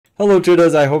Hello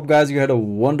traders, I hope guys you had a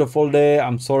wonderful day.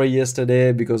 I'm sorry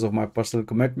yesterday because of my personal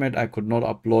commitment I could not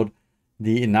upload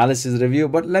the analysis review,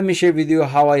 but let me share with you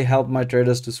how I helped my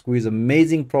traders to squeeze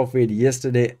amazing profit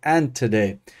yesterday and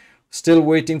today. Still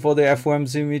waiting for the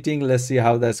FOMC meeting. Let's see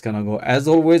how that's gonna go. As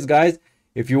always guys,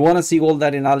 if you want to see all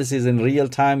that analysis in real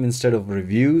time instead of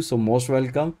review, so most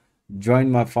welcome, join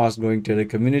my fast growing trader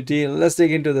community. Let's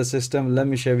dig into the system. Let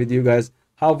me share with you guys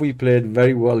how we played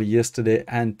very well yesterday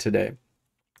and today.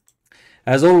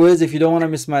 As always, if you don't want to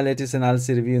miss my latest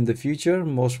analysis review in the future,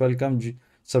 most welcome,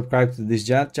 subscribe to this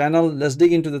channel. Let's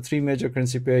dig into the three major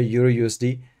currency pair,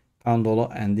 EURUSD, pound dollar,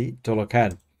 and the dollar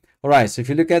CAD. Alright, so if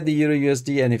you look at the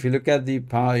EURUSD and if you look at the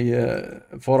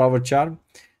 4-hour chart,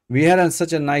 we had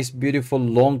such a nice beautiful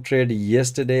long trade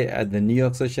yesterday at the New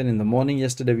York session. In the morning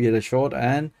yesterday we had a short,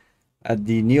 and at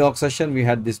the New York session we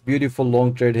had this beautiful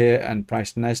long trade here and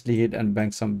price nicely hit and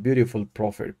banked some beautiful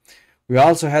profit. We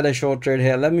also had a short trade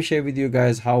here. Let me share with you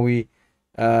guys how we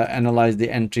analyze the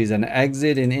entries and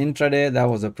exit in intraday. That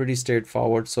was a pretty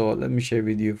straightforward. So let me share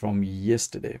with you from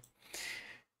yesterday.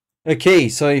 Okay,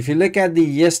 so if you look at the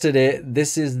yesterday,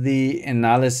 this is the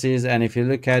analysis, and if you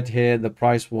look at here, the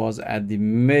price was at the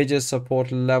major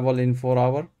support level in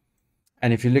 4-hour,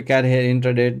 and if you look at here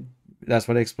intraday, that's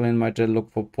what I explained my trade,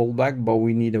 look for pullback, but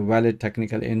we need a valid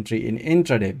technical entry in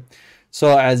intraday.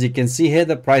 So as you can see here,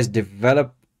 the price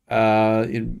developed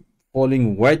in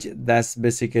falling wedge. That's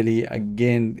basically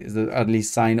again is the early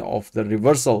sign of the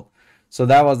reversal. So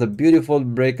that was a beautiful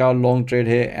breakout long trade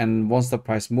here, and once the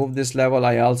price moved this level,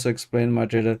 I also explained my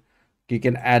trader you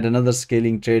can add another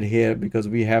scaling trade here because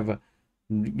we have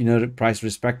price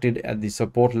respected at the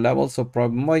support level, so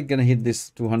probably gonna hit this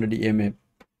 200 EMA.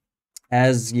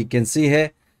 As you can see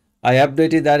here, I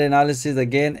updated that analysis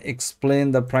again,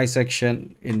 explained the price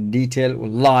action in detail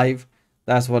live.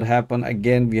 That's what happened.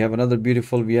 Again, we have another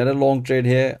beautiful, we had a long trade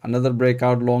here, another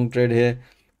breakout long trade here,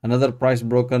 another price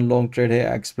broken long trade here.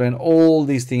 I explained all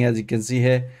these things. As you can see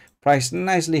here, price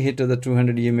nicely hit to the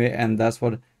 200 EMA, and that's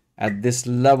what at this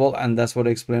level, and that's what I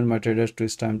explained my traders to,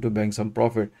 it's time to bank some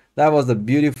profit. That was the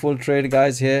beautiful trade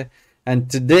guys here. And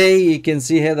today you can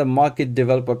see here the market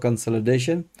developer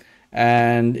consolidation,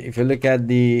 and if you look at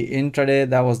the intraday,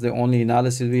 that was the only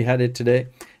analysis we had it today.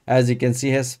 As you can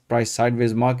see here, price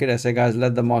sideways market. I say guys,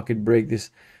 let the market break this.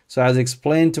 So as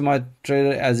explained to my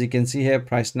trader, as you can see here,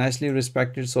 price nicely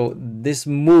respected. So this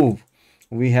move,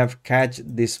 we have catch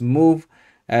this move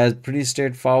as pretty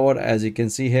straightforward. As you can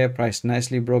see here, price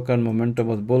nicely broken, momentum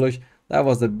was bullish. That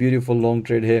was the beautiful long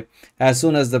trade here. As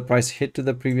soon as the price hit to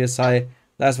the previous high,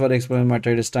 that's what I explained my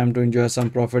trader, it's time to enjoy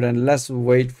some profit, and let's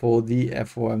wait for the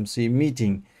FOMC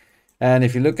meeting. And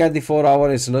if you look at the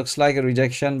 4-hour, it looks like a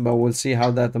rejection, but we'll see how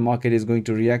that the market is going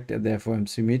to react at the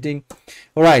FOMC meeting.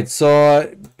 All right,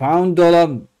 so pound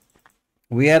dollar,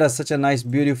 we had such a nice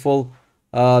beautiful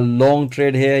long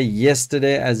trade here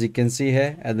yesterday. As you can see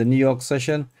here at the New York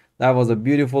session, that was a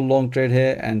beautiful long trade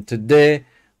here, and today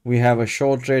we have a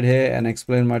short trade here, and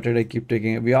explain my trade, I keep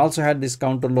taking it. We also had this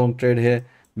counter long trade here,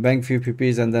 bank few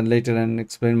PPs, and then later and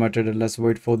explain my trade, let's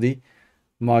wait for the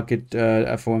market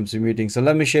FOMC meeting. So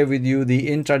let me share with you the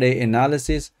intraday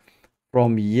analysis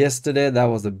from yesterday. That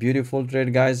was a beautiful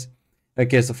trade guys.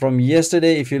 Okay, so from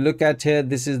yesterday, if you look at here,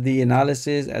 this is the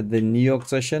analysis at the New York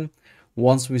session.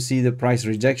 Once we see the price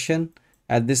rejection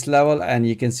at this level, and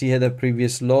you can see here the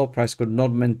previous low, price could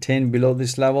not maintain below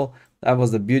this level. That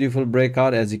was the beautiful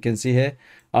breakout. As you can see here,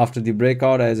 after the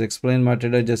breakout, as explained my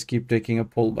trader, just keep taking a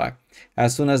pullback.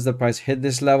 As soon as the price hit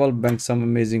this level, bank some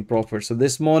amazing profit. So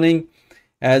this morning,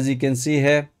 as you can see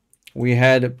here, we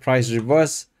had price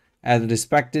reverse as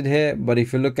respected here, but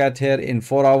if you look at here in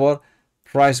 4-hour,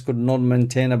 price could not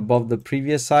maintain above the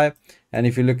previous high, and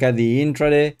if you look at the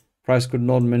intraday, price could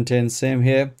not maintain same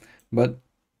here, but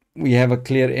we have a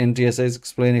clear entry. As I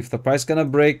explained, if the price gonna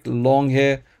break long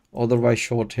here, otherwise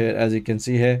short here. As you can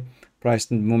see here, price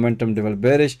momentum developed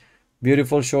bearish,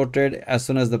 beautiful short trade. As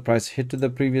soon as the price hit to the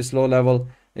previous low level,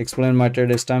 explain my trade,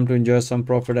 it's time to enjoy some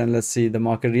profit, and let's see the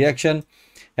market reaction.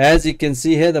 As you can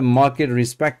see here, the market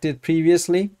respected previous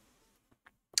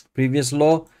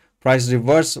low, price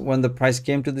reversed when the price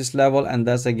came to this level, and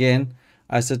that's again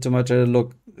I said to my trader,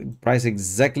 look, price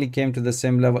exactly came to the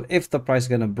same level. If the price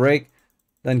gonna break,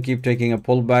 then keep taking a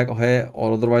pullback here,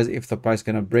 or otherwise if the price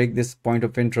gonna break this point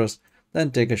of interest,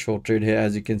 then take a short trade here.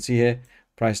 As you can see here,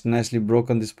 price nicely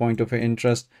broken this point of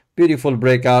interest, beautiful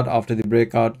breakout. After the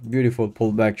breakout, beautiful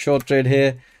pullback, short trade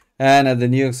here. And at the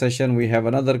New York session, we have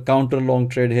another counter long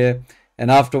trade here,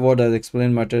 and afterward, as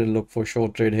explained my trader, look for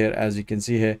short trade here. As you can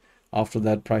see here, after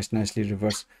that, price nicely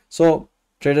reversed. So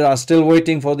Traders are still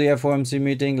waiting for the FOMC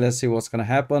meeting. Let's see what's gonna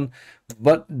happen.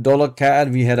 But dollar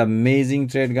CAD, we had amazing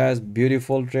trade, guys.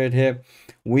 Beautiful trade here.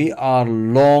 We are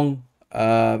long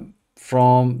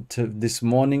from this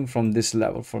morning from this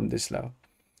level.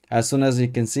 As soon as you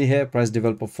can see here, price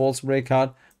develop a false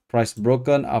breakout, price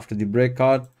broken after the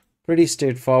breakout. Pretty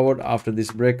straightforward. After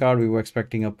this breakout, we were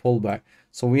expecting a pullback.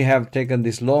 So we have taken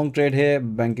this long trade here,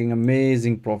 banking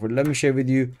amazing profit. Let me share with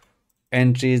you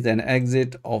entries and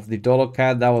exit of the dollar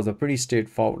CAD. That was a pretty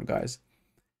straightforward, guys.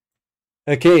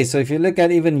 Okay, so if you look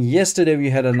at even yesterday, we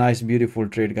had a nice beautiful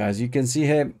trade, guys. You can see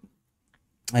here,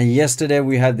 yesterday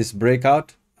we had this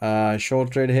breakout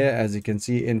short trade here, as you can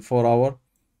see in 4 hour.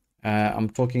 I'm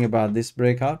talking about this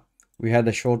breakout. We had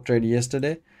a short trade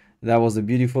yesterday. That was a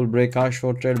beautiful breakout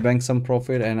short trade, bank some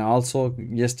profit. And also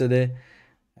yesterday,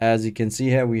 as you can see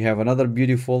here, we have another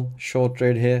beautiful short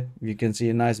trade here. You can see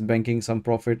a nice banking some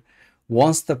profit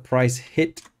once the price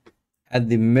hit at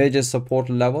the major support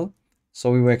level. So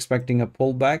we were expecting a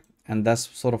pullback, and that's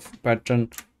sort of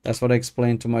pattern. That's what I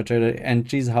explained to my trader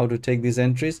entries, how to take these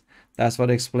entries. That's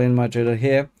what I explained my trader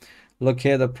here. Look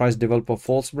here, the price develop a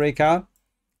false breakout,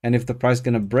 and if the price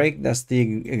gonna break, that's the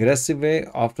aggressive way.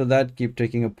 After that, keep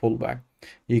taking a pullback.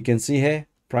 You can see here,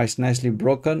 price nicely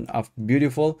broken after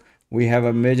beautiful. We have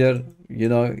a major,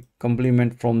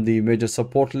 complement from the major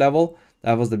support level.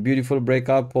 That was the beautiful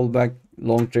breakout, pullback,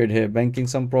 long trade here, banking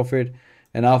some profit.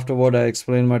 And afterward, I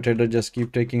explained my trader, just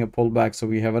keep taking a pullback. So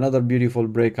we have another beautiful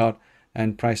breakout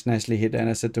and price nicely hit. And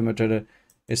I said to my trader,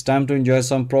 it's time to enjoy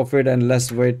some profit, and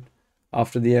let's wait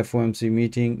after the FOMC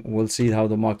meeting. We'll see how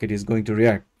the market is going to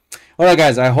react. All right,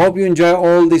 guys, I hope you enjoy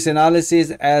all this analysis.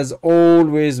 As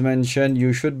always mentioned,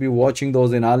 you should be watching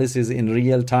those analyses in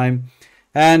real time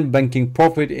and banking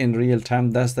profit in real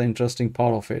time. That's the interesting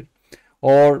part of it.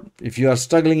 Or if you are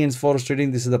struggling in forex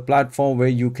trading, this is the platform where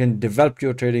you can develop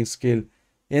your trading skill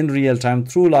in real time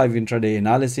through live intraday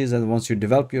analysis. And once you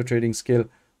develop your trading skill,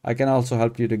 I can also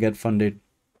help you to get funded.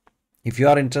 If you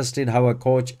are interested how I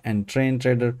coach and train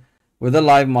trader with a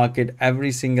live market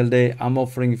every single day, I'm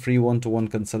offering free one-to-one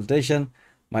consultation.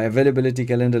 My availability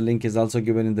calendar link is also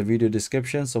given in the video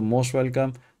description. So most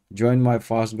welcome. Join my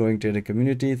fast growing trader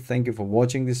community. Thank you for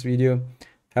watching this video.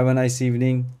 Have a nice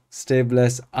evening. Stay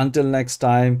blessed. Until next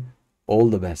time, all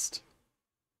the best.